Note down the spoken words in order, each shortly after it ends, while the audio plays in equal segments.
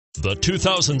The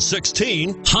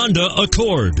 2016 Honda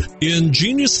Accord.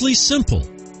 Ingeniously simple,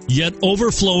 yet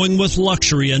overflowing with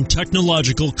luxury and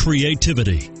technological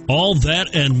creativity. All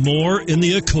that and more in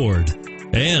the Accord.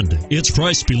 And it's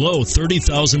priced below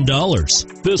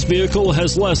 $30,000. This vehicle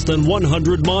has less than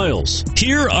 100 miles.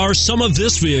 Here are some of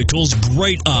this vehicle's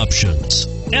great options: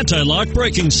 anti-lock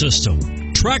braking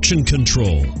system, traction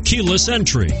control, keyless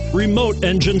entry, remote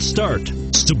engine start,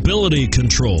 stability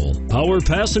control, power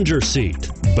passenger seat,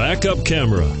 backup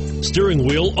camera, steering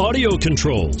wheel audio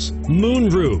controls,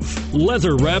 moonroof,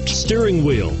 leather-wrapped steering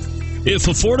wheel. If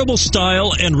affordable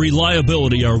style and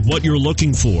reliability are what you're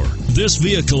looking for, this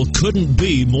vehicle couldn't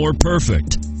be more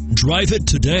perfect. Drive it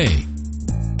today.